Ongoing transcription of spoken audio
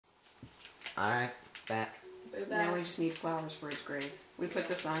Alright, back. We're back. Now we just need flowers for his grave. We put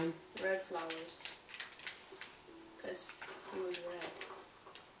the sign. Red flowers. Because he was red.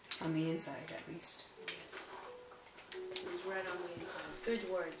 On the inside, at least. Yes. He was red on the inside.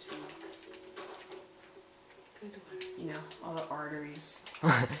 Good words, Phoenix. Good words. You know, all the arteries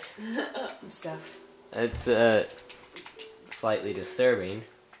and stuff. It's, slightly disturbing.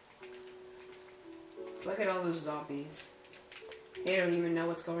 Look at all those zombies. They don't even know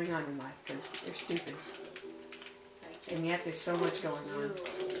what's going on in life because they're stupid. And yet there's so much going on.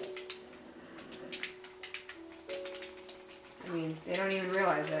 I mean, they don't even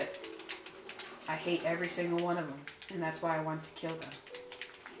realize that I hate every single one of them. And that's why I want to kill them.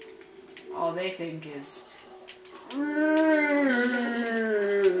 All they think is...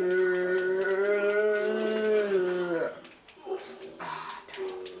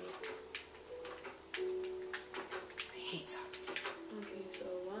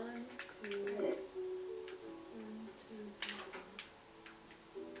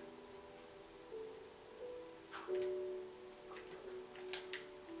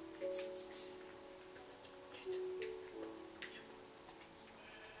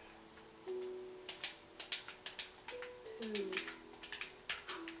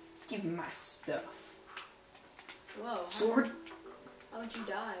 Give me my stuff. Whoa. Sword? How'd you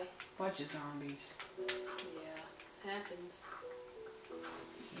die? Bunch of zombies. Yeah. Happens.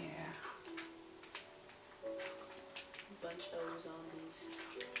 Yeah. Bunch of zombies.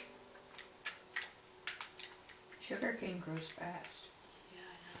 Sugarcane grows fast. Yeah,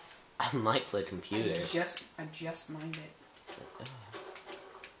 I know. Unlike the computer. I just mined it.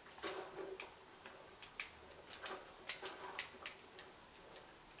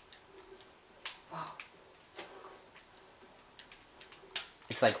 Wow.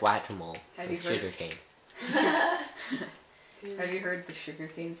 It's like whack-a-mole Have with you heard- sugarcane. Have you heard the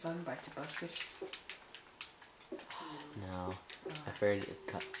Sugarcane song by Tobuscus? No. I've heard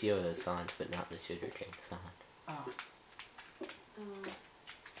a few of those songs, but not the sugarcane song. Oh.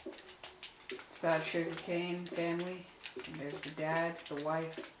 It's about a sugarcane family. And there's the dad, the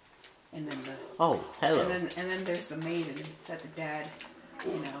wife, and then the... Oh, hello. And then there's the maiden that the dad,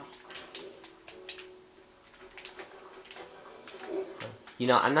 you know... You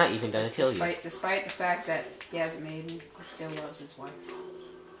know, I'm not even gonna kill you. Despite the fact that he has a maiden, he still loves his wife.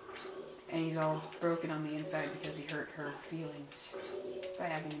 And he's all broken on the inside because he hurt her feelings by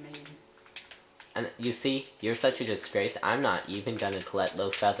having a maiden. And you see, you're such a disgrace, I'm not even gonna collect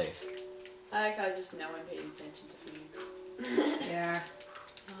those feathers. I like how just no one pays attention to Phoenix. Yeah.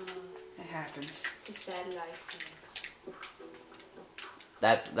 It happens. It's a sad life,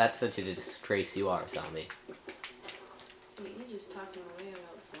 Phoenix. That's such a disgrace you are, zombie. See, you're just talking away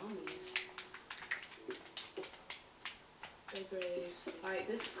about zombies. The graves. Alright,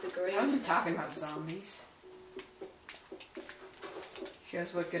 this is the graves. I wasn't talking about zombies.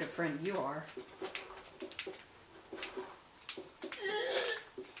 Shows what good a friend you are.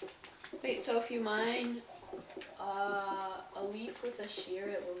 Wait, so if you mine a leaf with a shear,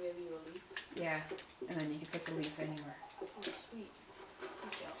 it will give you a leaf? Yeah, and then you can put the leaf anywhere. Oh, sweet.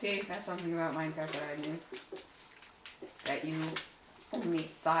 Good job. See, that's something about Minecraft that I knew. That you only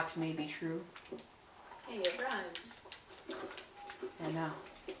thought may be true. Hey, it rhymes. I know.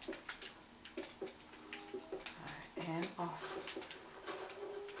 I am awesome.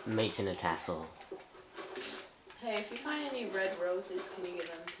 Making a tassel. Hey, if you find any red roses, can you give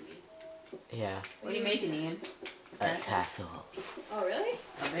them to me? Yeah. What are you making, Ian? A tassel. Oh, really?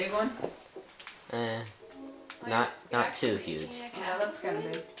 A big one? Not too huge. Yeah, that looks kind of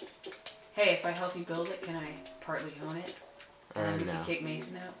big. Hey, if I help you build it, can I partly own it? And then you No. can kick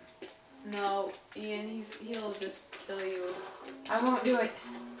Mason out? No, Ian, he'll just kill you. I won't do it.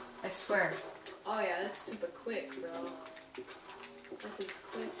 I swear. Oh yeah, that's super quick, bro. That's as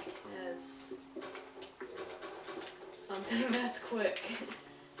quick as something that's quick.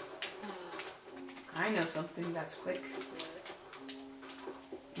 I know something that's quick. What?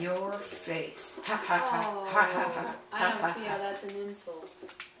 Your face. Ha ha ha Oh, ha ha ha. I don't see how that's an insult.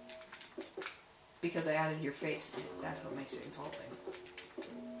 Because I added your face in it. That's what makes it insulting.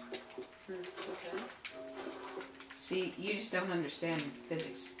 Okay. See, you just don't understand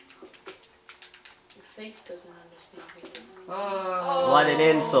physics. Your face doesn't understand physics. Oh. What an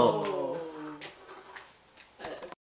insult.